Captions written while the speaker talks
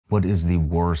What is the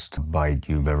worst bite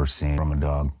you've ever seen from a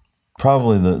dog?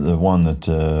 Probably the one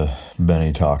that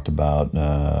Benny talked about.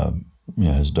 You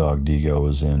know, his dog Digo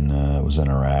was in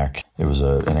Iraq. It was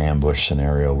an ambush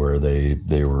scenario where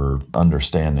they were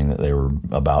understanding that they were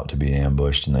about to be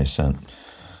ambushed, and they sent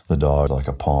the dog like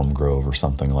a palm grove or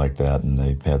something like that, and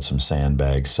they had some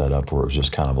sandbags set up where it was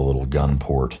just kind of a little gun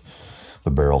port,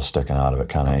 the barrel sticking out of it,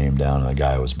 kind of aimed down, and the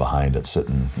guy was behind it,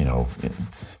 sitting, you know,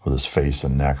 with his face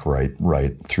and neck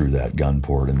right through that gun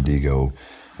port, and Digo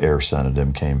air scented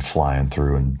him, came flying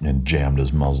through and jammed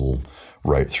his muzzle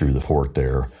right through the port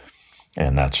there.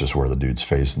 And that's just where the dude's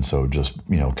face. And so just,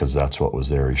 you know, because that's what was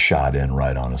there, he shot in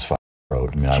right on his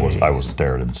throat. I mean, I wasn't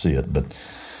there, I didn't see it, but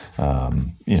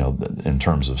you know, in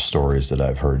terms of stories that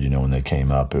I've heard, you know, when they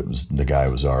came up, it was the guy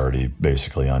was already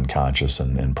basically unconscious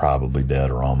and probably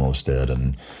dead or almost dead,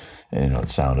 and you know,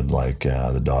 it sounded like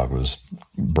the dog was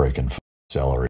breaking celery.